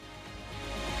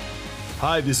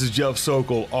Hi, this is Jeff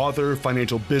Sokol, author,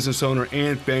 financial business owner,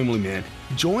 and family man.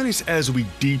 Join us as we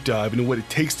deep dive into what it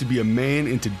takes to be a man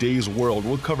in today's world.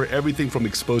 We'll cover everything from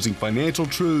exposing financial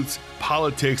truths,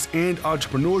 politics, and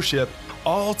entrepreneurship,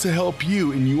 all to help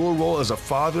you in your role as a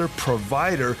father,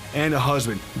 provider, and a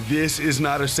husband. This is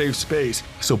not a safe space,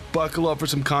 so buckle up for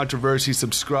some controversy,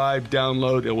 subscribe,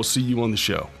 download, and we'll see you on the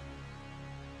show.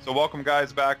 So welcome,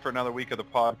 guys, back for another week of the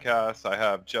podcast. I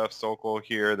have Jeff Sokol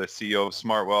here, the CEO of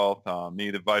Smart Wealth, me,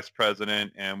 the vice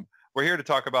president, and we're here to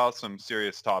talk about some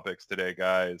serious topics today,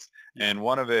 guys. And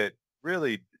one of it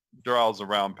really draws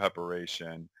around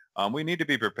preparation. We need to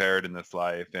be prepared in this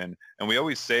life, and we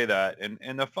always say that.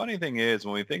 And the funny thing is,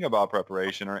 when we think about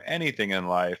preparation or anything in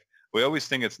life, we always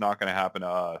think it's not going to happen to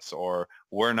us or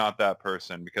we're not that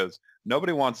person, because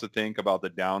nobody wants to think about the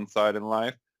downside in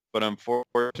life. But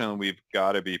unfortunately, we've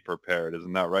got to be prepared.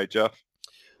 Isn't that right, Jeff?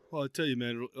 Well, I tell you,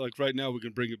 man, like right now, we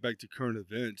can bring it back to current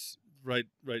events. Right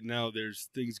now, there's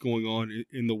things going on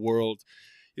in the world.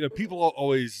 You know, people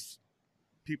always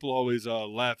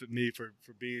laugh at me for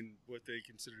being what they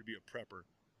consider to be a prepper.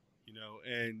 You know,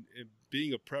 and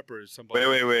being a prepper is somebody.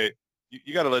 Wait.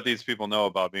 You got to let these people know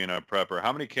about being a prepper.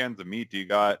 How many cans of meat do you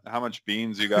got? How much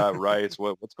beans you got? Rice?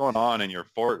 What's going on in your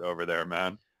fort over there,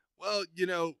 man? Well, you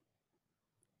know,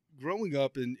 growing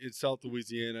up in South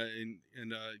Louisiana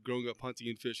and growing up hunting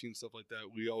and fishing and stuff like that,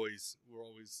 we're always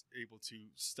able to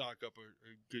stock up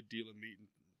a good deal of meat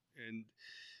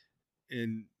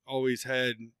and always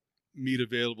had meat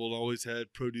available, and always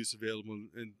had produce available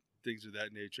and things of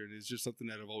that nature. And it's just something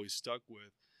that I've always stuck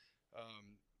with.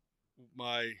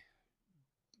 My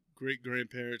great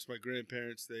grandparents, my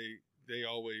grandparents, they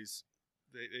always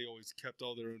kept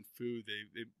all their own food.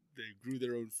 They grew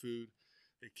their own food.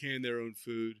 They canned their own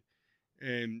food,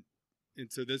 and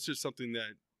so that's just something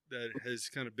that has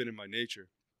kind of been in my nature.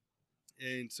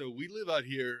 And so we live out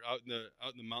here, out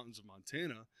in the mountains of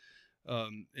Montana,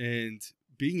 and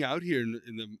being out here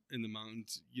in the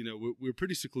mountains, you know, we're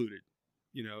pretty secluded,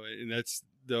 you know, and that's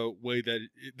the way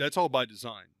that's all by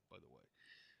design, by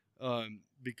the way,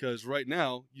 because right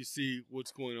now you see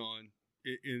what's going on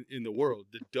in the world.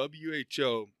 The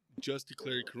WHO just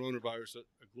declared coronavirus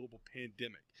a global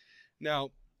pandemic.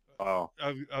 Now, wow.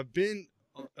 I've been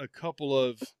a couple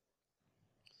of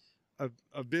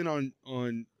I've been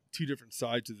on two different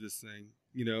sides of this thing,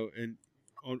 you know, and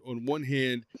on one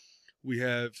hand, we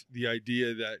have the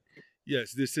idea that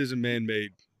yes, this is a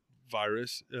man-made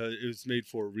virus. It was made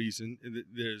for a reason, and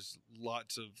there's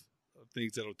lots of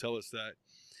things that'll tell us that.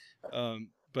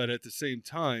 But at the same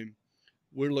time,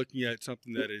 we're looking at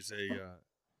something that is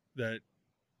that.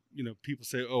 You know, people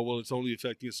say, oh, well, it's only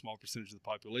affecting a small percentage of the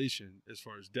population as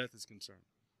far as death is concerned.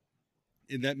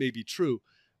 And that may be true.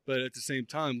 But at the same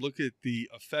time, look at the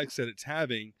effects that it's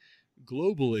having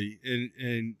globally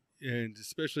and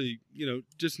especially, you know,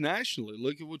 just nationally.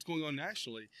 Look at what's going on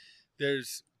nationally.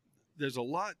 There's a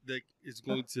lot that is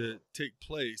going to take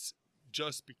place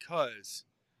just because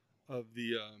of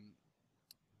the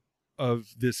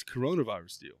of this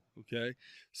coronavirus deal. Okay.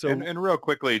 So, and real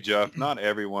quickly, Jeff, not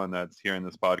everyone that's hearing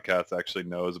this podcast actually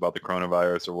knows about the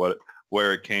coronavirus or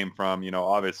where it came from. You know,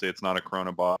 obviously it's not a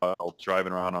coronavirus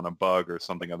driving around on a bug or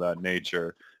something of that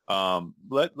nature.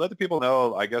 Let the people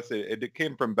know, I guess it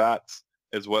came from bats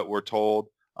is what we're told.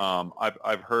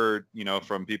 I've heard, you know,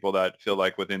 from people that feel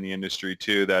like within the industry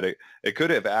too, that it could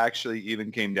have actually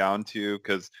even came down to,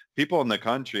 because people in the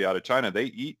country out of China, they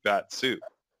eat bat soup.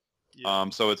 yeah.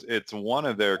 So it's one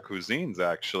of their cuisines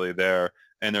actually there,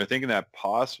 and they're thinking that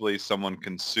possibly someone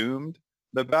consumed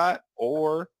the bat,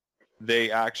 or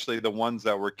they actually, the ones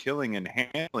that were killing and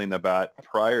handling the bat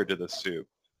prior to the soup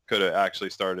could have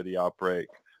actually started the outbreak.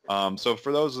 So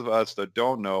for those of us that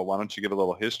don't know, why don't you give a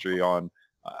little history on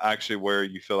actually where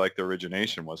you feel like the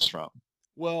origination was from?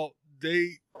 Well,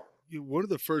 one of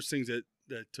the first things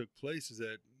that took place is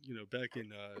that, you know, back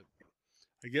in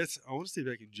I guess I want to say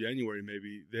back in January,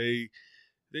 maybe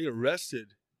they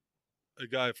arrested a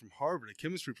guy from Harvard, a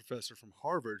chemistry professor from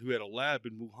Harvard, who had a lab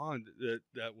in Wuhan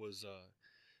that was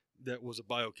a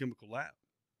biochemical lab.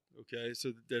 Okay,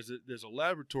 so there's a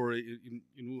laboratory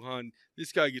in Wuhan.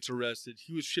 This guy gets arrested.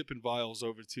 He was shipping vials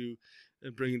over to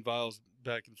and bringing vials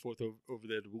back and forth over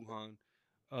there to Wuhan,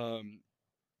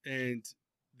 and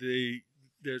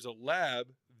there's a lab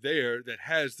there that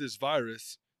has this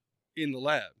virus in the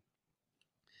lab.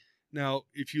 Now,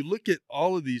 if you look at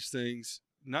all of these things,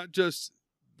 not just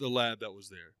the lab that was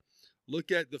there,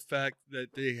 look at the fact that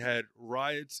they had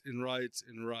riots and riots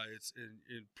and riots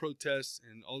and protests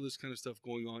and all this kind of stuff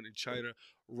going on in China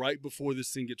right before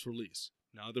this thing gets released.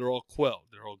 Now they're all quelled.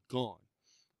 They're all gone.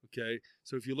 Okay.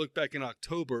 So if you look back in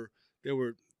October, there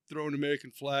were throwing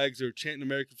American flags or chanting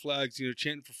American flags,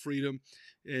 chanting for freedom,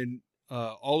 and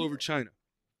all over China.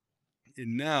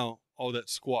 And now all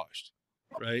that's squashed,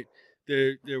 right?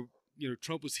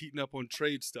 Trump was heating up on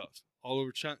trade stuff all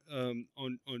over China,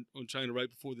 on China right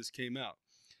before this came out.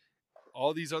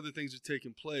 All these other things are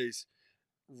taking place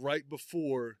right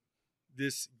before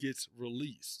this gets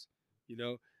released.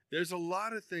 There's a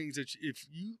lot of things that if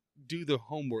you do the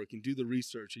homework and do the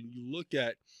research and you look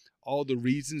at all the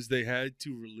reasons they had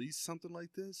to release something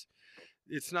like this,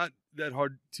 it's not that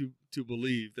hard to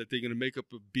believe that they're going to make up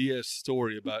a BS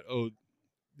story about, oh,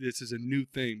 this is a new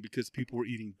thing because people were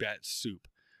eating bat soup.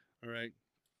 All right.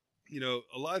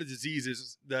 A lot of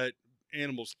diseases that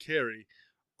animals carry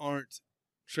aren't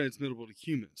transmittable to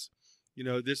humans.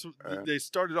 They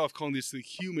started off calling this the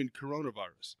human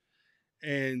coronavirus.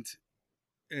 And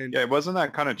yeah, wasn't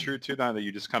that kind of true too, now that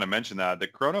you just kind of mentioned that? The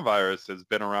coronavirus has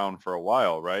been around for a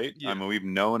while, right? Yeah. I mean, we've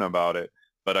known about it,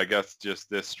 but I guess just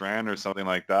this strand or something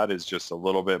like that is just a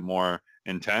little bit more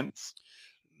intense.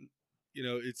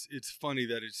 It's funny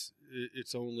that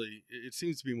it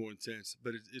seems to be more intense,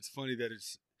 but it's funny that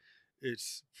it's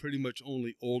pretty much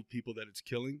only old people that it's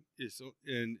killing,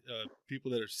 and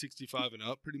people that are 65 and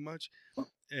up, pretty much,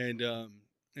 and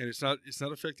it's not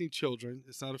affecting children.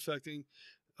 It's not affecting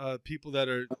people that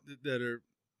are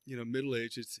middle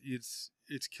aged. It's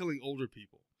killing older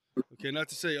people. Okay, not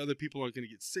to say other people aren't going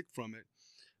to get sick from it,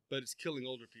 but it's killing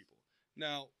older people.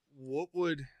 Now, what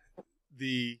would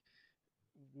the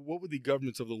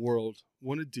governments of the world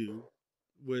want to do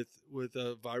with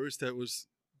a virus that was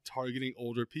targeting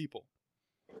older people?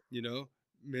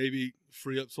 Maybe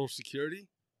free up Social Security.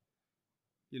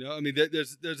 I mean,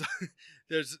 there's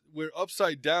we're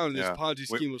upside down in this Ponzi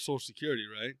scheme of Social Security,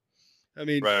 right? I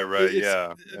mean, right,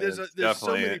 yeah. There's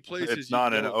so many places. It's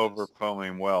not an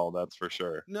overflowing well, that's for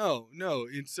sure. No,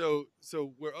 and so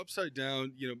we're upside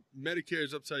down. Medicare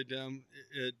is upside down.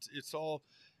 It's all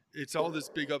this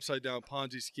big upside down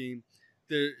Ponzi scheme.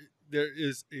 There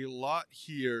is a lot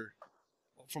here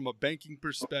from a banking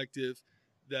perspective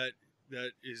that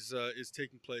is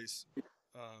taking place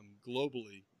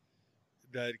globally.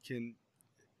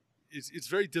 It's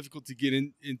very difficult to get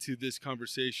into this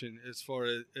conversation as far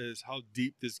as how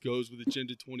deep this goes with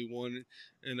Agenda 21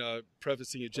 and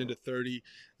prefacing Agenda 30 and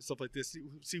stuff like this.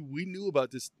 See, we knew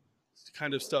about this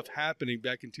kind of stuff happening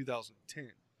back in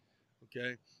 2010.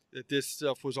 Okay, that this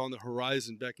stuff was on the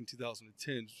horizon back in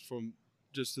 2010 from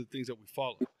just the things that we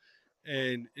follow,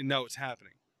 and now it's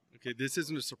happening. Okay, this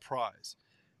isn't a surprise.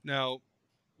 Now,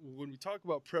 when we talk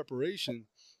about preparation,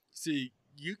 see,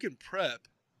 you can prep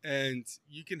and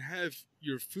you can have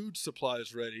your food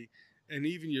supplies ready and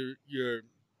even your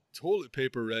toilet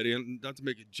paper ready. And not to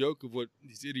make a joke of what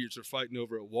these idiots are fighting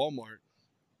over at Walmart,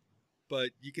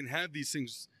 but you can have these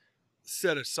things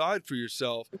set aside for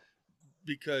yourself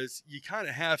because you kind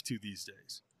of have to these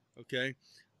days. Okay,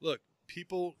 look,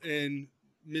 people in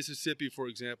Mississippi, for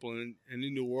example, and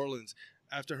in New Orleans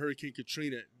after Hurricane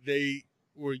Katrina, they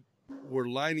were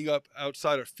lining up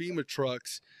outside of FEMA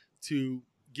trucks to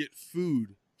get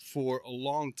food for a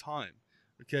long time.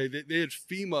 Okay, they had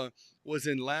FEMA was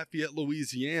in Lafayette,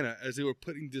 Louisiana, as they were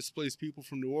putting displaced people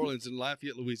from New Orleans in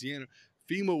Lafayette, Louisiana.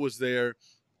 FEMA was there,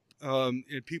 and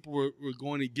people were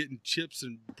going and getting chips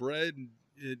and bread and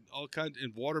all kinds,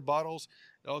 and water bottles,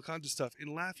 and all kinds of stuff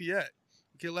in Lafayette.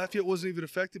 Okay, Lafayette wasn't even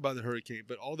affected by the hurricane,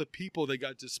 but all the people that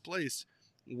got displaced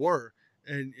were,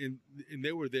 and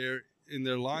they were there in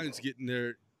their lines getting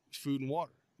their food and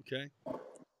water. Okay,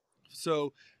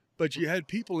 so, but you had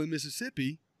people in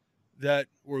Mississippi that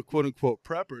were quote unquote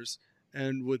preppers,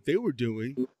 and what they were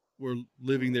doing were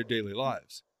living their daily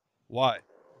lives. Why?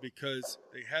 Because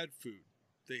they had food,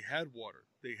 they had water,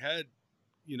 they had,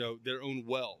 their own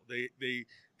well. They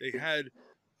had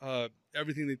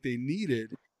everything that they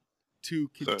needed to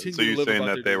continue. So you're to live saying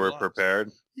that they were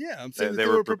prepared? Yeah, I'm saying they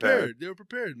were prepared. They were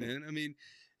prepared, man. I mean,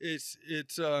 it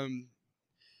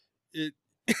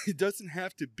doesn't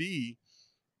have to be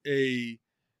an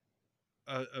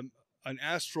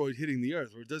asteroid hitting the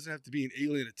Earth, or it doesn't have to be an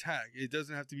alien attack. It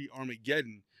doesn't have to be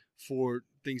Armageddon for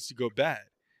things to go bad.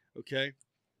 Okay,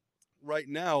 right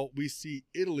now we see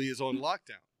Italy is on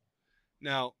lockdown.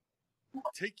 Now,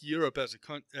 take Europe as a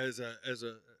continent,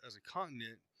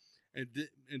 and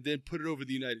then put it over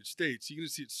the United States. You're going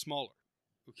to see it smaller.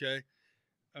 Okay,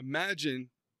 imagine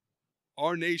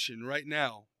our nation right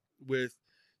now with,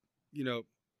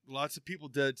 lots of people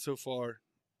dead so far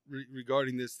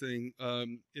regarding this thing,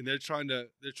 and they're trying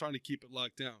to keep it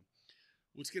locked down.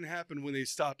 What's going to happen when they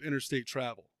stop interstate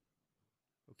travel?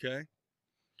 Okay,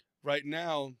 right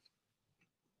now,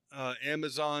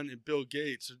 Amazon and Bill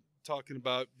Gates, talking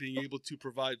about being able to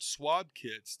provide swab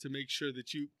kits to make sure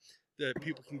that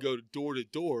people can go door to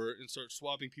door and start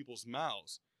swabbing people's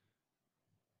mouths.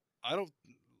 I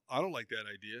don't like that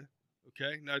idea.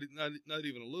 Okay, not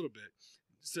even a little bit.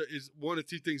 So is one of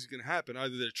two things that can happen: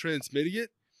 either they're transmitting it,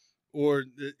 or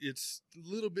it's a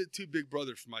little bit too big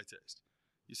brother for my taste.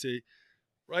 You see,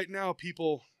 right now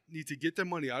people need to get their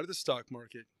money out of the stock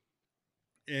market,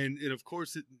 and of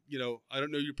course, I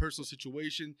don't know your personal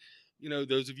situation.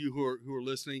 Those of you who are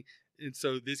listening, and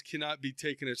so this cannot be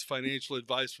taken as financial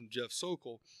advice from Jeff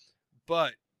Sokol,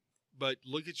 but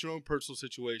look at your own personal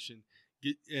situation.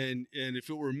 And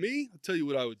if it were me, I'll tell you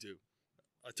what I would do.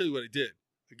 I'll tell you what I did.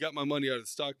 I got my money out of the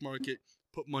stock market,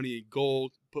 put money in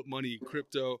gold, put money in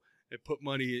crypto, and put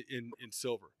money in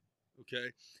silver.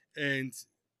 Okay, and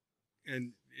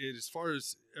as far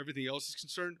as everything else is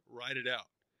concerned, write it out.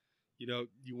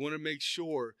 You want to make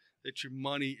sure that your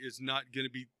money is not going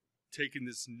to be taking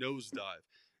this nosedive.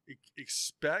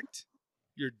 Expect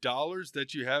your dollars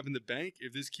that you have in the bank,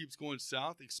 if this keeps going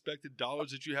south, expect the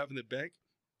dollars that you have in the bank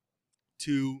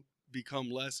to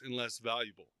become less and less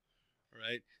valuable. All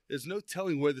right. There's no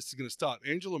telling where this is going to stop.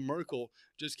 Angela Merkel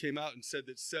just came out and said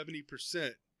that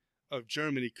 70% of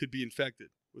Germany could be infected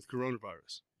with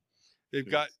coronavirus. They've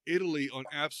got Italy on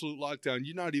absolute lockdown.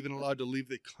 You're not even allowed to leave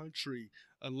the country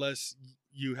unless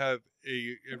you have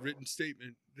a written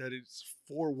statement that it's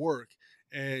for work,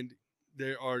 and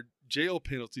there are jail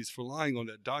penalties for lying on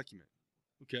that document.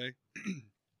 Okay.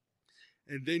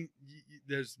 And then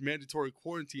there's mandatory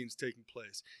quarantines taking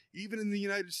place. Even in the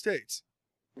United States,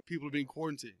 people are being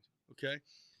quarantined. Okay.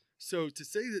 So to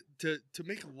say that, to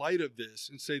make light of this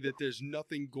and say that there's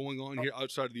nothing going on here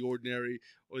outside of the ordinary,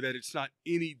 or that it's not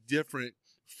any different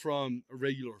from a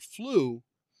regular flu,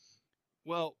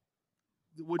 well,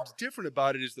 what's different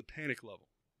about it is the panic level.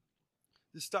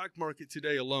 The stock market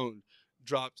today alone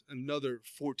dropped another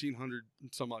 1,400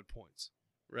 and some odd points,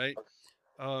 right?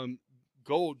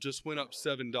 Gold just went up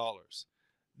 $7.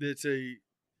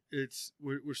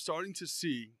 We're starting to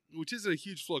see, which isn't a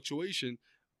huge fluctuation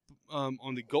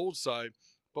on the gold side,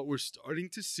 but we're starting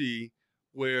to see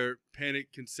where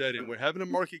panic can set in. We're having a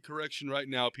market correction right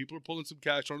now. People are pulling some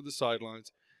cash onto the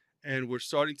sidelines, and we're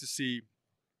starting to see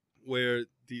where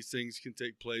these things can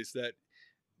take place that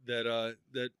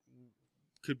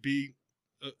could be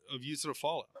of use in a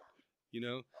fallout.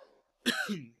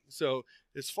 So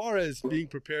as far as being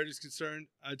prepared is concerned,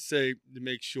 I'd say to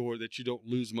make sure that you don't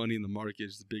lose money in the market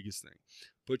is the biggest thing.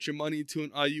 Put your money into an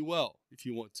IUL if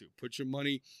you want to. Put your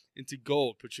money into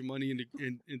gold. Put your money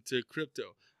into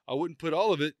crypto. I wouldn't put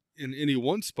all of it in any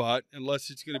one spot unless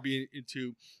it's going to be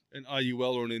into an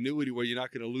IUL or an annuity where you're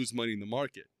not going to lose money in the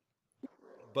market.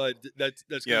 But that's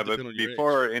going to depend on your age.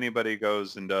 Before anybody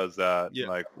goes and does that, Yeah.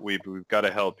 like we've got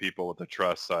to help people with the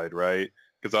trust side, right?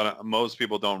 Because most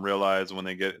people don't realize when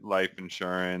they get life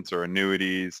insurance or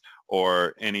annuities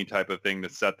or any type of thing to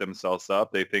set themselves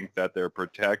up, they think that they're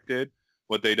protected.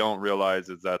 What they don't realize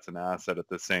is that's an asset at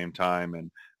the same time.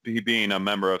 And being a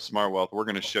member of Smart Wealth, we're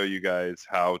going to show you guys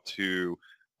how to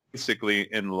basically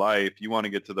in life, you want to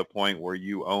get to the point where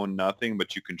you own nothing,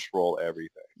 but you control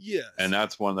everything. Yes. And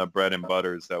that's one of the bread and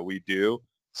butters that we do.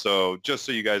 So just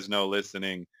so you guys know,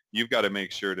 listening, you've got to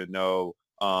make sure to know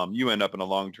you end up in a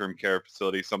long-term care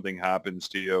facility, something happens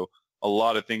to you. A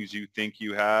lot of things you think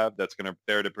you have that's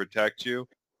there to protect you.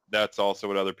 That's also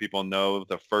what other people know.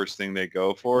 The first thing they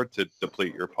go for to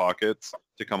deplete your pockets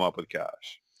to come up with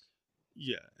cash.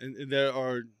 Yeah. And there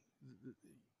are,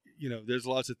 there's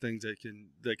lots of things that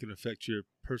can affect your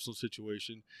personal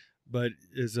situation, but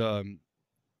as if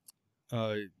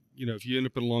you end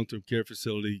up in a long-term care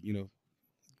facility,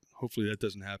 hopefully that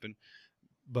doesn't happen.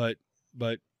 But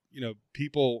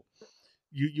people,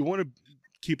 you want to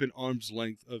keep an arm's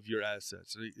length of your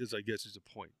assets, I guess is a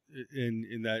point.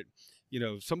 In that,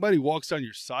 somebody walks down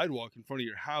your sidewalk in front of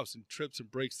your house and trips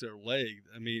and breaks their leg.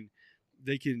 I mean,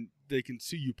 they can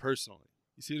sue you personally.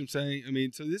 You see what I'm saying? I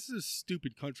mean, so this is a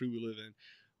stupid country we live in,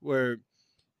 where,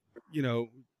 you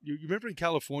remember in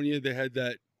California they had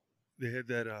that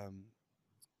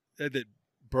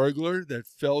burglar that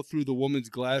fell through the woman's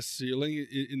glass ceiling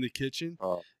in the kitchen,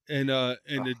 and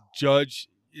the judge,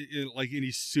 and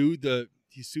he sued the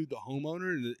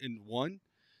homeowner and won.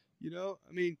 I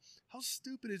mean, how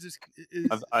stupid is this?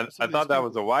 I thought that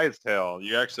was a wise tale.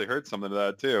 You actually heard something of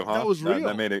that too, huh? That was real.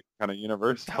 That made it kind of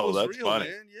universal. That's real, funny,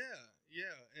 man. Yeah,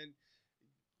 and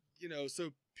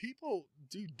so people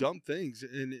do dumb things,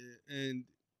 and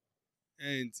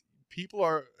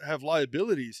people have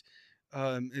liabilities,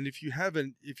 and if you have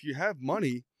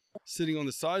money sitting on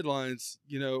the sidelines,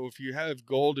 if you have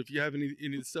gold, if you have any of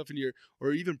the stuff in your,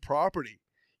 or even property,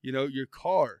 your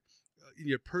car, in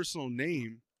your personal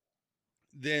name,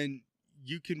 then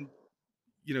you can,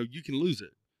 you can lose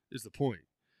it. Is the point?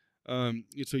 And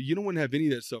so you don't want to have any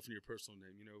of that stuff in your personal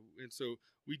name, And so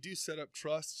we do set up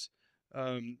trusts.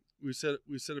 We set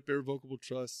up irrevocable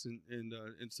trusts and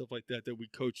stuff like that we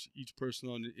coach each person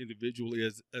on individually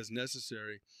as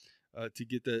necessary to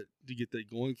get that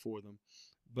going for them.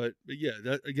 But yeah,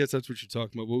 I guess that's what you're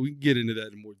talking about. But we can get into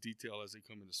that in more detail as they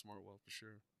come into Smartwell for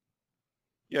sure.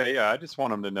 Yeah. I just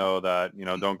want them to know that,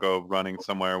 don't go running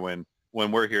somewhere when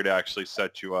we're here to actually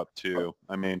set you up too.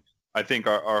 I mean, I think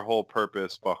our whole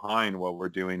purpose behind what we're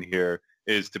doing here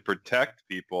is to protect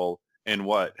people and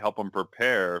help them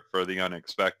prepare for the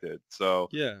unexpected. So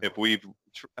Yeah. if we've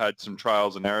had some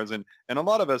trials and errors, and a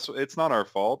lot of us, it's not our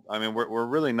fault. I mean, we're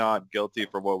really not guilty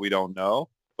for what we don't know,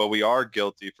 but we are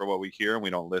guilty for what we hear and we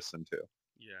don't listen to.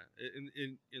 Yeah.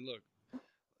 And look,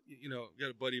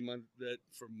 got a buddy of mine that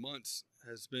for months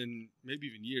has been, maybe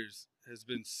even years, has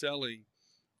been selling,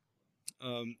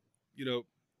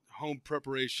 home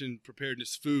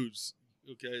preparedness foods.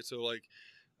 Okay. So like,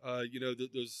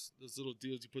 those little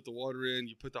deals, you put the water in,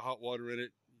 you put the hot water in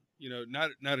it,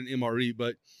 not an MRE,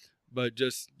 but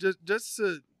just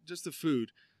the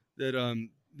food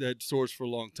that stores for a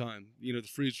long time, the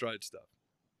freeze dried stuff.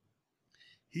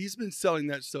 He's been selling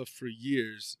that stuff for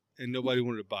years and nobody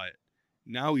wanted to buy it.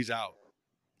 Now he's out.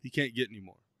 He can't get any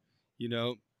more.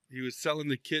 He was selling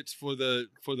the kits for the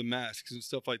masks and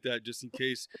stuff like that, just in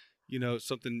case,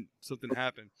 something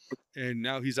happened. And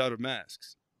now he's out of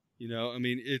masks. I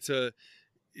mean,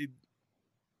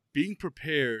 being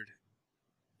prepared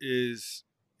is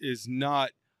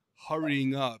not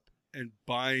hurrying up and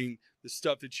buying the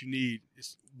stuff that you need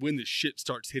is when the shit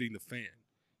starts hitting the fan.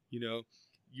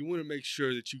 You want to make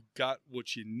sure that you got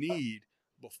what you need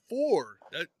before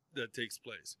that takes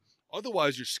place.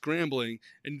 Otherwise, you're scrambling,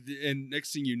 and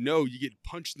next thing you know, you get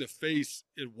punched in the face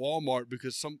at Walmart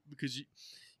because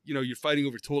you're fighting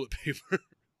over toilet paper.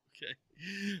 Okay,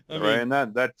 right, and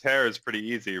that tear is pretty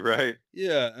easy, right?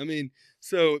 Yeah, I mean,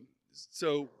 so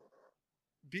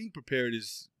being prepared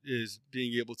is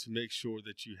being able to make sure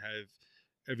that you have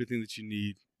everything that you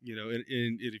need.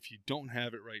 And if you don't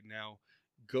have it right now,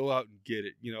 go out and get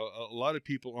it. A lot of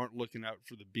people aren't looking out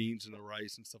for the beans and the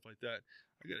rice and stuff like that.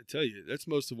 I got to tell you, that's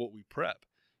most of what we prep.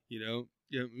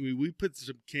 We put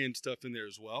some canned stuff in there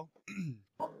as well.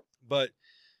 But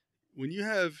when you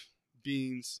have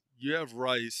beans, you have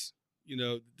rice,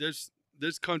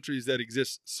 there's countries that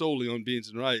exist solely on beans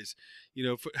and rice,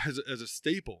 as a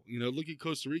staple. Look at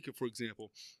Costa Rica, for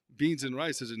example. Beans and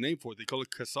rice has a name for it. They call it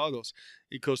casados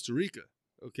in Costa Rica.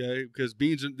 Okay, because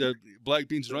the black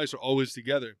beans and rice are always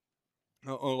together.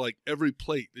 Or like every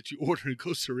plate that you order in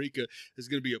Costa Rica is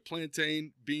going to be a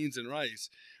plantain, beans, and rice,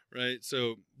 right?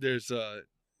 So there's,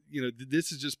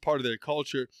 this is just part of their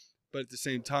culture, but at the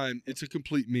same time, it's a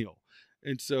complete meal.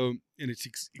 And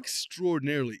it's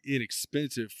extraordinarily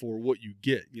inexpensive for what you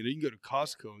get. You can go to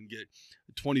Costco and get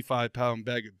a 25-pound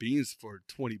bag of beans for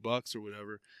 $20 or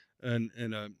whatever, and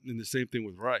the same thing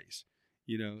with rice.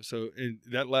 And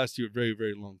that lasts you a very,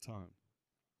 very long time.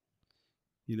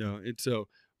 And so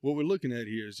what we're looking at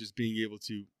here is just being able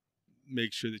to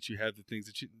make sure that you have the things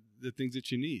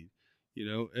that you need.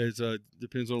 As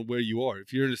depends on where you are.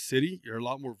 If you're in a city, you're a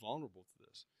lot more vulnerable to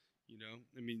this.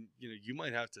 I mean, you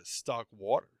might have to stock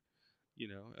water.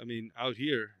 I mean, out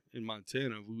here in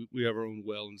Montana, we have our own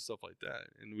well and stuff like that,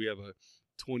 and we have a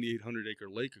 2,800 acre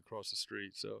lake across the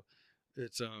street. So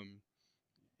it's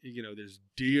there's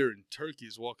deer and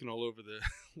turkeys walking all over the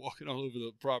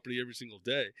property every single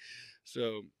day.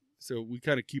 So we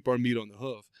kind of keep our meat on the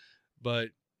hoof, but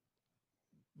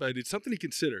it's something to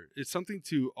consider. It's something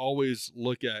to always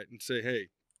look at and say, hey,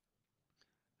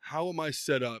 how am I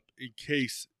set up in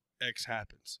case X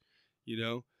happens?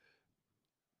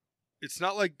 It's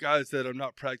not like, guys, that I'm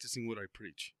not practicing what I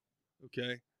preach.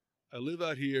 Okay. I live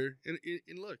out here and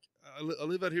look, I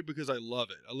live out here because I love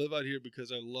it. I live out here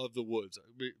because I love the woods,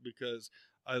 because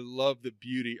I love the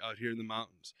beauty out here in the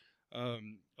mountains. I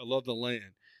love the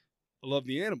land. I love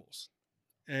the animals,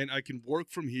 and I can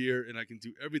work from here, and I can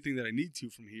do everything that I need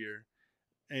to from here,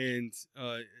 and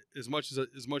as much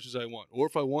as I want. Or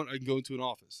if I want, I can go into an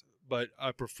office. But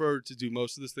I prefer to do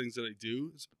most of the things that I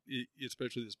do,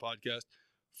 especially this podcast,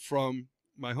 from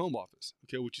my home office.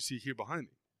 Okay, what you see here behind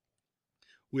me.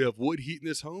 We have wood heat in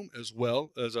this home as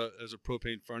well as a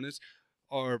propane furnace.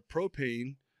 Our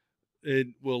propane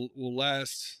will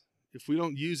last, if we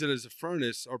don't use it as a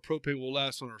furnace, our propane will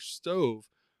last on our stove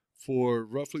for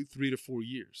roughly 3 to 4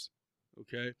 years.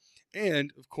 Okay.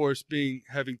 And of course,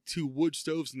 having 2 wood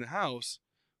stoves in the house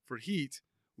for heat,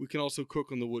 we can also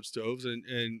cook on the wood stoves and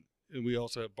and we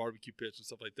also have barbecue pits and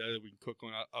stuff like that we can cook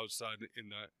on outside in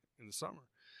the summer.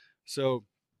 So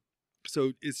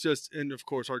it's just, and of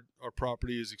course our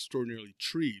property is extraordinarily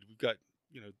treed. We've got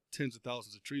tens of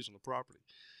thousands of trees on the property,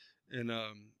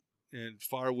 and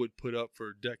firewood put up for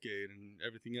a decade and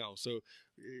everything else. So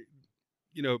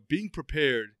being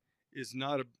prepared is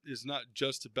not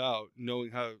just about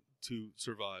knowing how to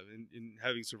survive and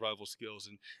having survival skills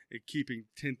and keeping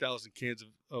 10,000 cans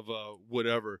of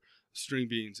whatever string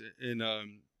beans and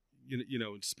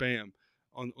and Spam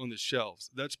on the shelves.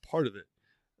 That's part of it.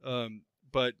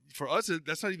 But for us,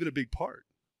 that's not even a big part.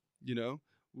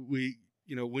 We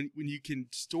when you can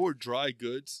store dry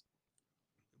goods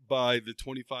by the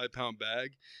 25-pound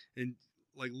bag, and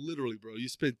like literally, bro, you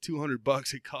spend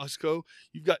 $200 at Costco,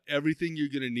 you've got everything you're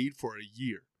gonna need for a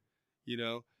year.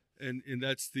 And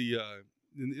that's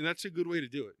and that's a good way to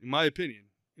do it, in my opinion.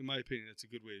 That's a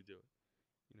good way to do it.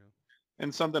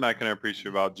 And something I can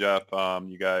appreciate about Jeff,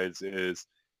 you guys, is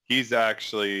he's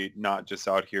actually not just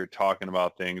out here talking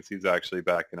about things. He's actually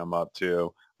backing them up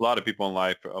too. A lot of people in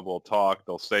life will talk,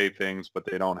 they'll say things, but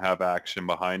they don't have action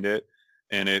behind it.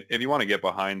 And if you want to get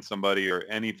behind somebody or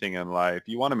anything in life,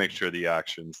 you want to make sure the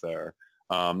action's there.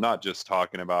 Not just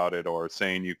talking about it or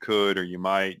saying you could or you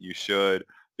might, you should.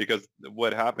 Because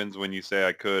what happens when you say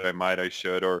I could, I might, I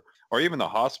should, or even the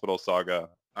hospital saga,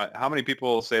 how many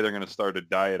people say they're going to start a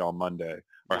diet on Monday?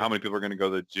 Or how many people are going to go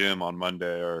to the gym on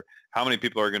Monday? Or how many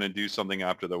people are going to do something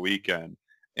after the weekend?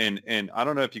 And I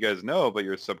don't know if you guys know, but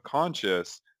your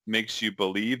subconscious makes you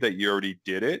believe that you already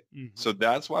did it. Mm-hmm. So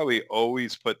that's why we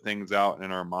always put things out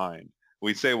in our mind.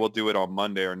 We say we'll do it on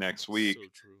Monday or next week. So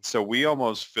true. So we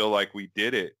almost feel like we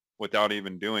did it without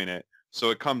even doing it. So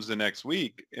it comes the next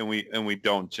week and we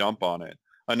don't jump on it.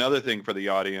 Another thing for the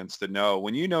audience to know,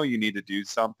 when you know you need to do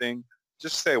something,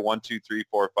 just say 1, 2, 3,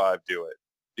 4, 5, do it.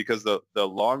 Because the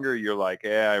longer you're like,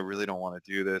 I really don't want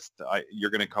to do this, you're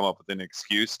going to come up with an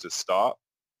excuse to stop.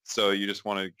 So you just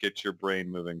want to get your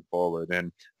brain moving forward.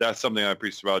 And that's something I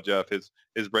appreciate about Jeff.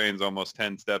 His brain's almost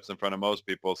 10 steps in front of most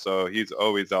people. So he's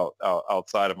always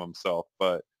outside of himself.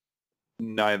 But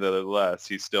nevertheless,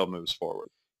 he still moves forward.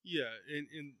 Yeah,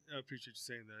 and I appreciate you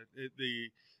saying that. The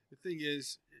thing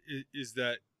is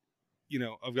that,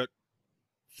 I've got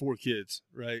 4 kids,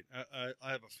 right?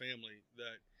 I have a family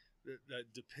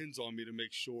that depends on me to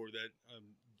make sure that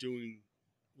I'm doing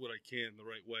what I can the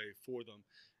right way for them,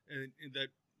 and that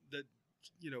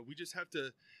we just have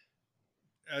to,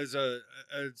 as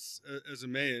a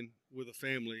man with a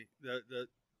family,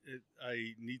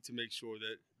 I need to make sure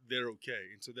that they're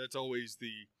okay, and so that's always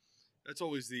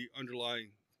the underlying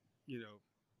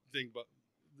thing, but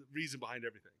the reason behind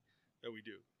everything that we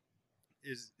do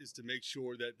is to make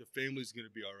sure that the family's going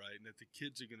to be all right and that the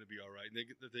kids are going to be all right and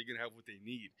that they're going to have what they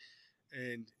need.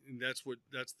 And that's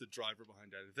the driver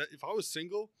behind that. If I was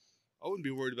single, I wouldn't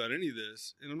be worried about any of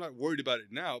this. And I'm not worried about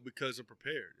it now because I'm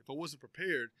prepared. If I wasn't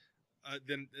prepared,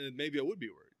 then maybe I would be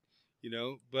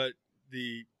worried, but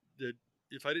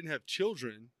if I didn't have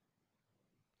children,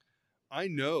 I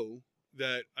know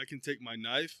that I can take my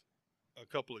knife, a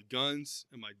couple of guns,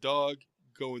 and my dog,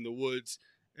 go in the woods,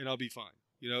 and I'll be fine,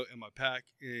 and my pack,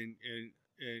 and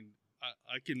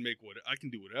I can I can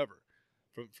do whatever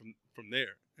from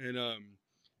there, and I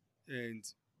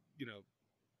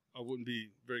wouldn't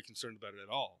be very concerned about it at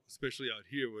all, especially out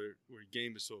here where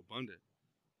game is so abundant.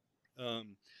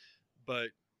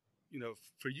 But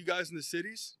for you guys in the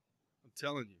cities, I'm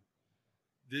telling you,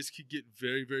 this could get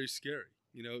very, very scary.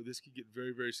 This could get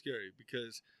very, very scary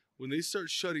because when they start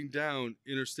shutting down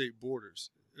interstate borders,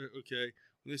 okay,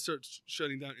 when they start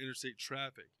shutting down interstate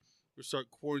traffic, or start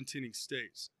quarantining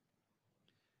states,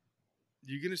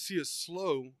 you're going to see a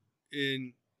slow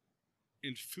in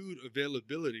food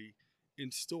availability in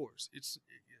stores.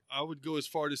 I would go as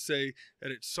far to say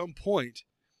that at some point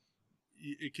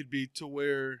it could be to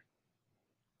where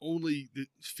only the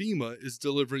FEMA is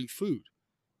delivering food,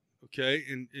 okay,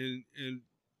 and in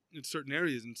certain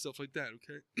areas and stuff like that,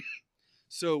 okay.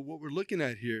 So what we're looking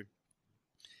at here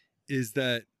is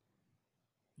that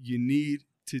you need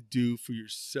to do for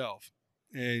yourself,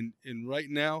 and right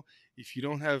now, if you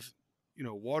don't have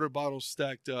water bottles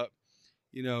stacked up,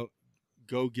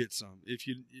 go get some. If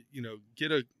you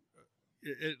get at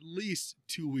least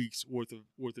 2 weeks worth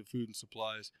of food and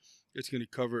supplies, it's going to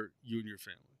cover you and your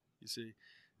family. You see,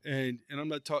 and I'm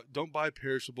not talking. Don't buy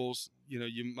perishables.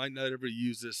 You might not ever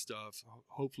use this stuff.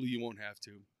 Hopefully, you won't have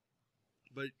to.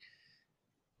 But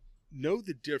know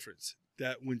the difference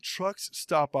that when trucks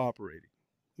stop operating,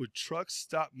 when trucks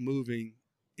stop moving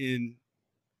in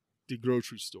the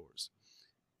grocery stores,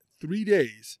 3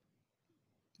 days,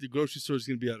 the grocery store is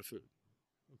going to be out of food.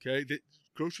 Okay,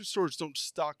 Grocery stores don't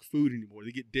stock food anymore.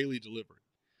 They get daily delivery.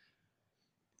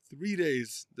 3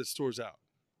 days, the store's out.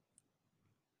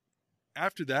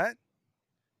 After that,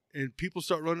 and people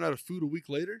start running out of food a week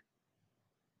later,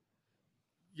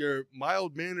 your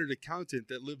mild-mannered accountant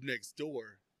that lived next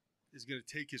door is going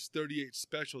to take his 38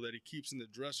 special that he keeps in the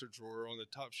dresser drawer on the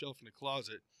top shelf in the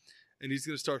closet, and he's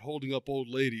going to start holding up old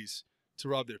ladies to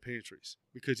rob their pantries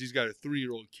because he's got a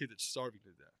 3-year-old kid that's starving to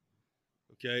death.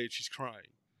 Okay, and she's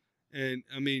crying. And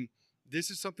I mean, this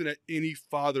is something that any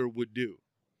father would do,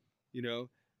 you know,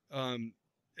 and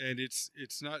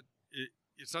it's not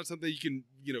something you can,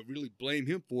 you know, really blame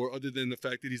him for, other than the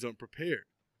fact that he's unprepared,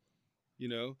 you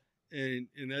know, and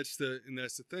that's the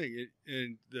thing.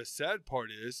 And the sad part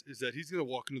is that he's going to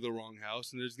walk into the wrong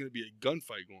house and there's going to be a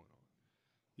gunfight going on,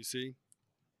 you see,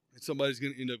 and somebody's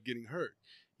going to end up getting hurt,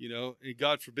 you know, and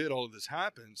God forbid all of this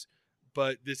happens.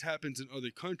 But this happens in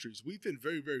other countries. We've been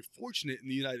very, very fortunate in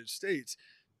the United States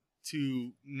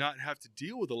to not have to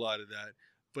deal with a lot of that.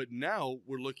 But now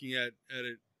we're looking at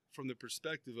it from the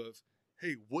perspective of,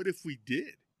 hey, what if we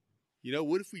did? You know,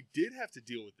 what if we did have to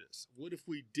deal with this? What if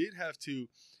we did have to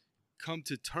come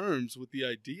to terms with the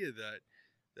idea that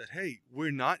hey, we're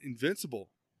not invincible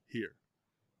here?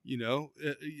 You know,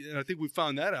 and I think we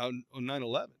found that out on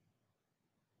 9/11.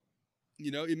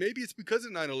 You know, maybe it's because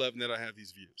of 9/11 that I have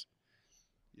these views.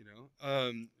 You know,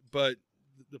 but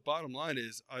the bottom line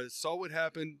is I saw what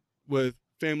happened with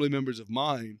family members of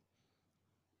mine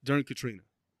during Katrina,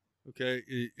 okay,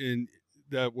 and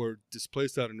that were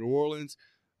displaced out of New Orleans.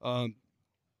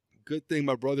 Good thing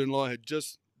my brother-in-law had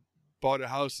just bought a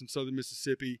house in southern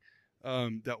Mississippi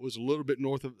that was a little bit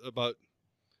north of about,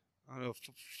 I don't know,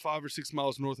 5 or 6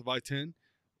 miles north of I-10,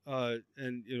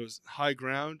 and it was high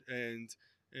ground, and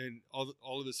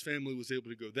all of his family was able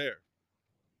to go there.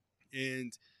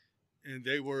 And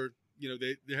they were, you know,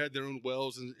 they had their own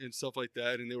wells and stuff like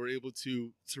that, and they were able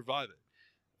to survive it.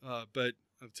 But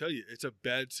I'll tell you, it's a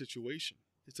bad situation.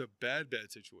 It's a bad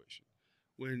situation.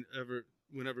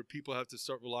 Whenever people have to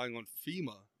start relying on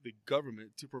FEMA, the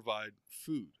government, to provide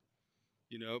food,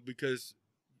 you know, because,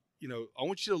 you know, I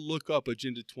want you to look up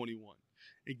Agenda 21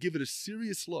 and give it a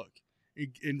serious look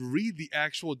and read the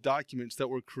actual documents that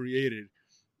were created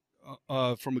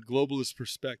from a globalist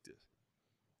perspective.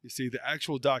 You see, the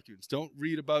actual documents. Don't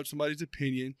read about somebody's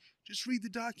opinion. Just read the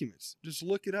documents. Just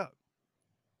look it up.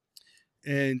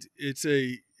 And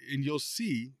you'll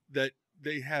see that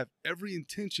they have every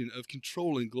intention of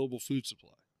controlling global food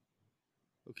supply.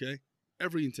 Okay?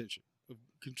 Every intention of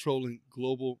controlling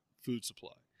global food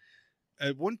supply.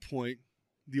 At one point,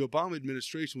 the Obama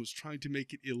administration was trying to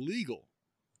make it illegal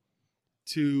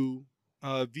to,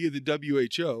 via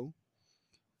the WHO,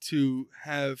 to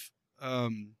have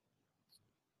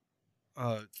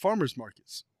farmers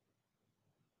markets.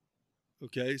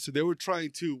 Okay, so they were trying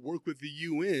to work with the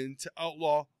UN to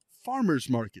outlaw farmers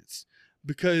markets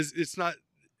because it's not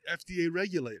FDA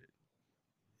regulated.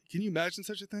 Can you imagine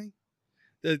such a thing?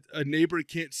 That a neighbor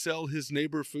can't sell his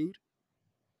neighbor food?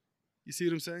 You see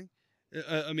what I'm saying?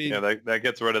 I mean, yeah, that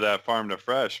gets rid of that farm to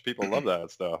fresh. People love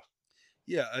that stuff.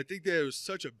 Yeah, I think there was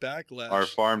such a backlash. Our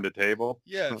farm to table.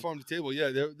 Yeah, farm to table. Yeah,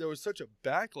 there was such a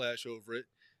backlash over it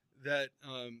that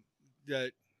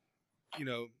that you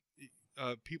know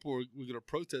people were going to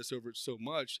protest over it so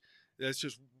much that's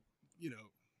just, you know,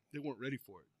 they weren't ready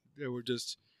for it. They were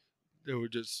just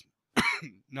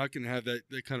not going to have that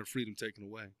kind of freedom taken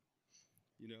away.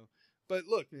 You know, but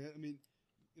look, man. I mean,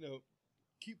 you know,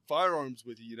 keep firearms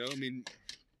with you. You know, I mean,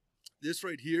 this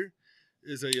right here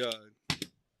is a.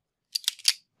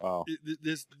 Wow.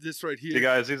 This right here. You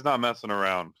guys, he's not messing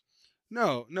around.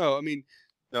 No. I mean,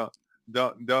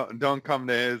 don't come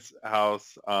to his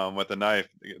house with a knife,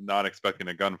 not expecting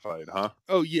a gunfight, huh?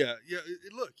 Oh yeah.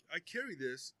 Look, I carry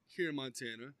this here in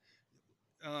Montana,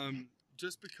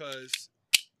 just because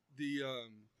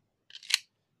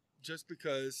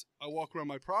I walk around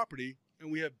my property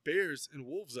and we have bears and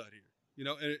wolves out here. You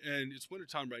know, and it's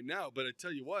wintertime right now. But I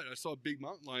tell you what, I saw big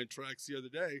mountain lion tracks the other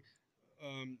day.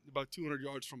 About 200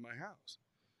 yards from my house,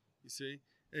 you see,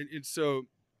 and so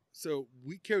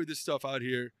we carry this stuff out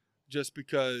here just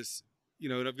because, you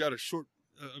know, and I've got a short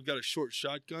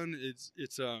shotgun. It's you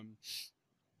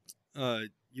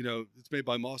know, it's made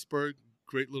by Mossberg,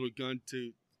 great little gun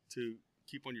to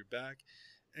keep on your back,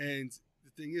 and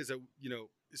the thing is that, you know,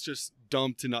 it's just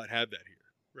dumb to not have that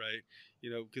here, right?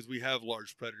 You know, because we have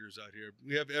large predators out here.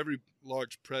 We have every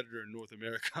large predator in North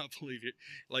America, I believe it,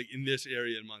 like in this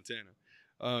area in Montana.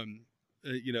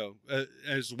 You know,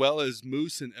 as well as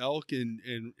moose and elk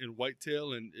and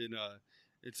whitetail and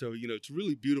so, you know, it's a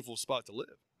really beautiful spot to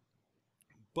live.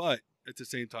 But at the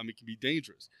same time, it can be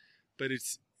dangerous. But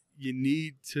it's, you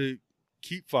need to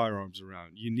keep firearms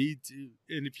around. You need to,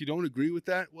 and if you don't agree with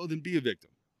that, well, then be a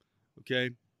victim.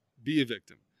 Okay, be a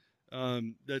victim.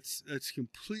 That's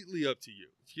completely up to you.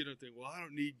 If you don't think, well, I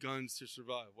don't need guns to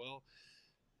survive, well,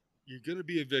 you're gonna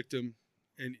be a victim,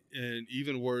 and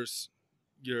even worse,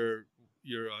 your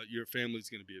family's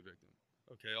gonna be a victim.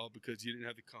 Okay, all because you didn't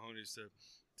have the cojones to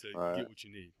Right. get what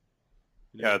you need.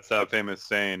 You know? Yeah, it's that famous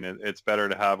saying, it's better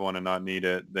to have one and not need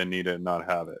it than need it and not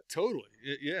have it. Totally.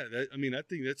 Yeah. I mean, I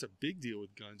think that's a big deal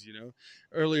with guns.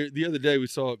 Earlier the other day we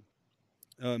saw,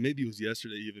 maybe it was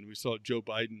yesterday even, we saw Joe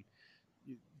Biden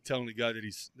telling the guy that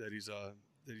he's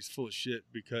full of shit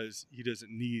because he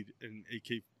doesn't need an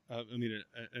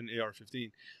an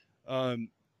AR-15, and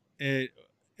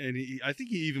I think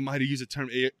he even might have used the term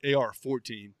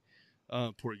AR-14.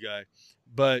 Poor guy,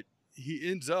 but he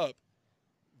ends up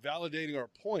validating our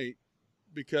point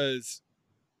because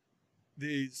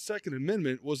the Second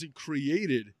Amendment wasn't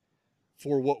created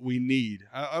for what we need.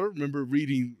 I don't remember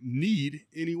reading need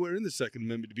anywhere in the Second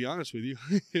Amendment, to be honest with you.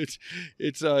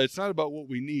 It's not about what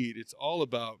we need. It's all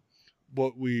about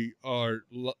what we are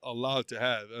allowed to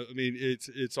have. I mean,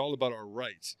 it's all about our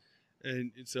rights.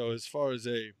 And so as far as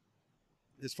a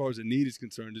need is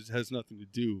concerned, it has nothing to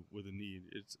do with a need.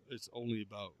 It's only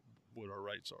about what our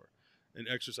rights are, and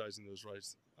exercising those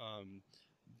rights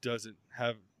doesn't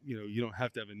have, you don't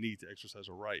have to have a need to exercise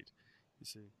a right. You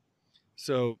see,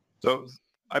 so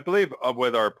I believe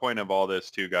with our point of all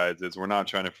this too, guys, is we're not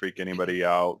trying to freak anybody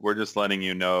out. We're just letting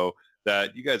you know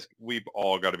that you guys, we've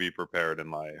all got to be prepared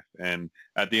in life. And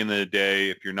at the end of the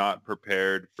day, if you're not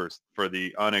prepared for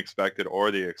the unexpected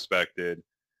or the expected,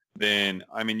 then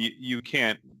I mean you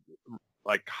can't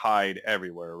like hide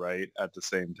everywhere, right? At the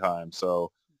same time.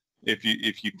 So if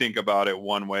you think about it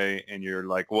one way and you're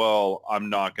like, well,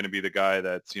 I'm not going to be the guy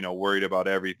that's, worried about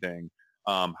everything.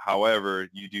 However,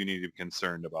 you do need to be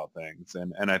concerned about things.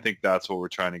 And I think that's what we're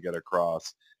trying to get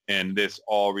across. And this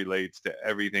all relates to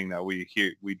everything that we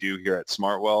do here at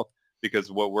Smart Wealth,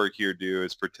 because what we're here to do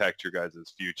is protect your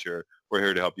guys' future. We're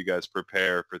here to help you guys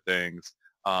prepare for things.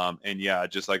 And yeah,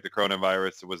 just like the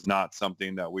coronavirus, it was not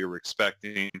something that we were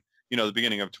expecting. The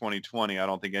beginning of 2020, I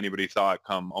don't think anybody thought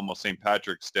come almost St.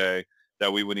 Patrick's Day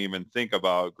that we wouldn't even think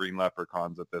about green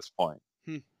leprechauns at this point.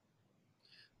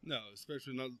 No,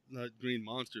 especially not green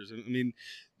monsters. I mean,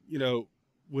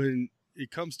 when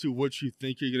it comes to what you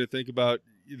think you're going to think about,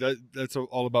 that's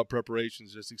all about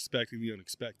preparations, just expecting the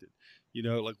unexpected.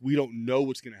 Like we don't know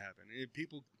what's going to happen. And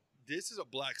this is a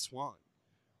black swan.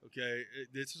 Okay,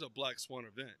 this is a black swan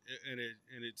event, and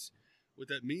it's what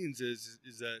that means is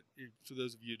that for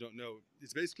those of you who don't know,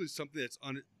 it's basically something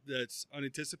that's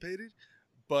unanticipated,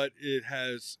 but it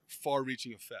has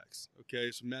far-reaching effects.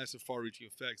 Okay, so massive far-reaching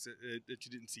effects that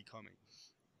you didn't see coming.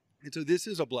 And so this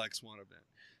is a black swan event,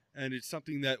 and it's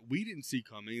something that we didn't see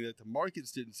coming, that the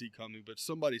markets didn't see coming, but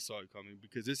somebody saw it coming,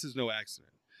 because this is no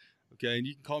accident. Okay, and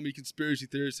you can call me conspiracy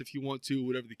theorist if you want to,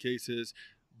 whatever the case is,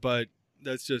 but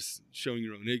that's just showing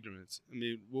your own ignorance. I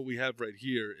mean, what we have right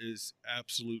here is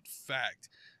absolute fact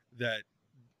that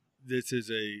this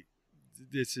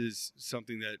is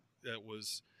something that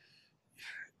was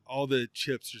all the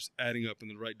chips just adding up in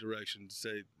the right direction to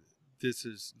say this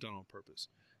is done on purpose.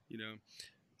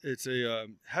 It's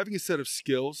having a set of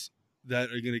skills that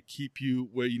are going to keep you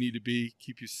where you need to be,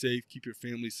 keep you safe, keep your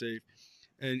family safe,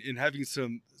 and having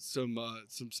some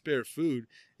spare food.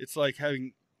 It's like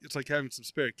having some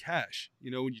spare cash.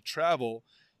 When you travel,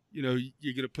 you're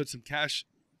going to put some cash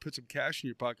in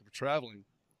your pocket for traveling.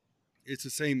 It's the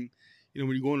same, when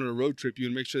you're going on a road trip, you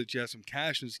want to make sure that you have some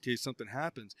cash in case something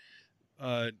happens.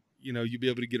 You'll be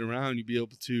able to get around. You'll be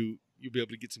able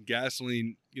to get some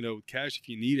gasoline, with cash if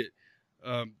you need it.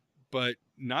 But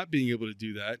not being able to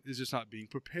do that is just not being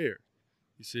prepared.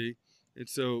 You see, and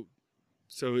so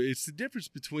it's the difference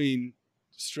between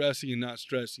stressing and not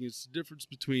stressing. It's the difference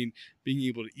between being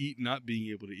able to eat and not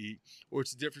being able to eat, or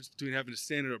it's the difference between having to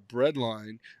stand in a bread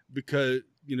line because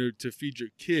to feed your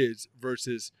kids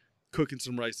versus cooking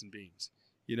some rice and beans.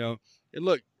 And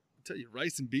look, I tell you,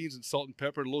 rice and beans and salt and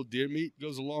pepper and a little deer meat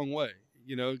goes a long way.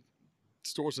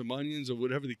 Store some onions or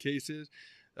whatever the case is.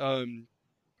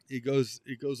 It goes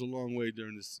a long way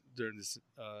during this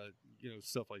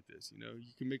stuff like this.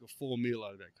 You can make a full meal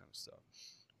out of that kind of stuff.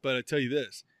 But I tell you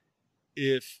this.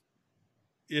 If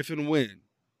and when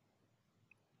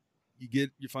you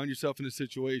find yourself in a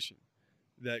situation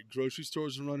that grocery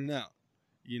stores are running out,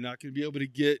 you're not going to be able to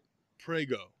get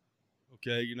Prego.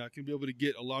 Okay, you're not going to be able to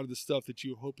get a lot of the stuff that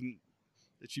you're hoping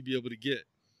that you'd be able to get.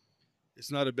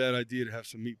 It's not a bad idea to have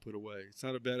some meat put away. It's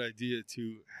not a bad idea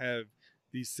to have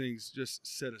these things just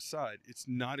set aside. It's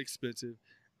not expensive,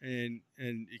 and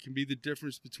it can be the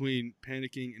difference between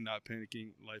panicking and not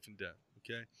panicking, life and death.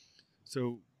 Okay,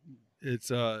 so it's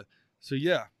so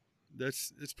yeah,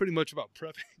 it's pretty much about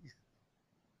prepping.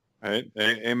 Right.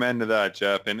 Amen to that,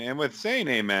 Jeff. And with saying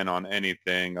amen on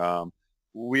anything,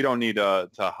 we don't need to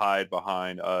hide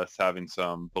behind us having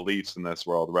some beliefs in this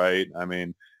world, right? I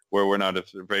mean, where we're not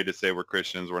afraid to say we're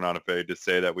Christians, we're not afraid to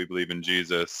say that we believe in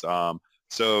Jesus.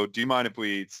 So do you mind if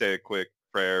we say a quick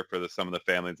prayer for some of the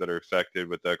families that are affected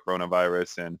with the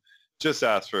coronavirus, and just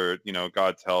ask for,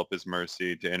 God's help, his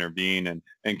mercy to intervene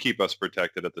and keep us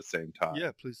protected at the same time?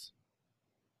 Yeah, please.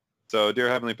 So, dear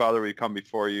Heavenly Father, we come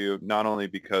before you not only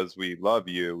because we love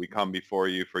you, we come before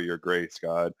you for your grace,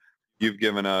 God. You've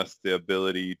given us the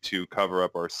ability to cover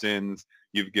up our sins.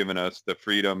 You've given us the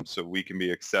freedom so we can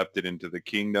be accepted into the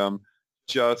kingdom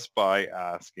just by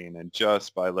asking and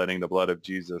just by letting the blood of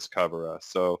Jesus cover us.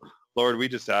 So, Lord, we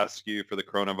just ask you for the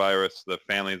coronavirus, the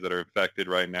families that are affected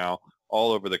right now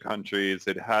all over the countries.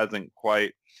 It hasn't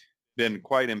been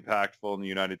quite impactful in the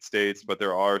United States, but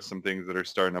there are some things that are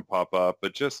starting to pop up.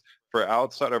 But just for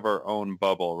outside of our own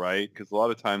bubble, right? Because a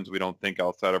lot of times we don't think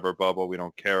outside of our bubble. We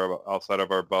don't care about outside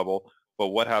of our bubble. But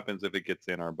what happens if it gets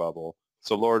in our bubble?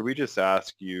 So Lord, we just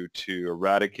ask you to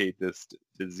eradicate this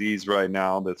disease right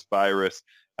now, this virus,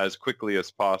 as quickly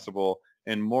as possible.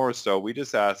 And more so, we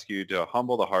just ask you to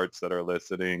humble the hearts that are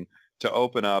listening, to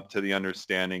open up to the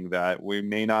understanding that we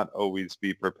may not always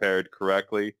be prepared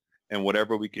correctly, and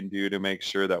whatever we can do to make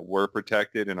sure that we're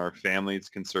protected and our families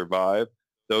can survive,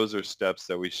 those are steps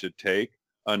that we should take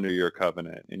under your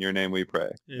covenant. In your name we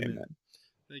pray. Amen. Amen.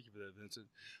 Thank you for that, Vincent.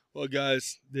 Well,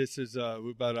 guys, this is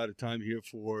we're about out of time here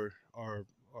for our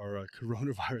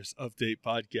coronavirus update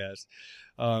podcast,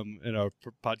 and our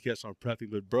podcast on prepping.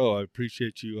 But bro, I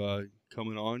appreciate you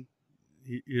coming on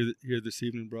here this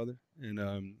evening, brother. And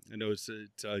I know it's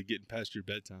getting past your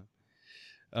bedtime.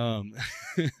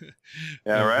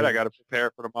 Yeah, right. I got to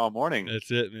prepare for tomorrow morning. That's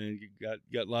it, man. You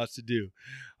got lots to do.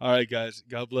 All right, guys.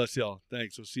 God bless y'all.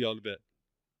 Thanks. We'll see y'all in a bit.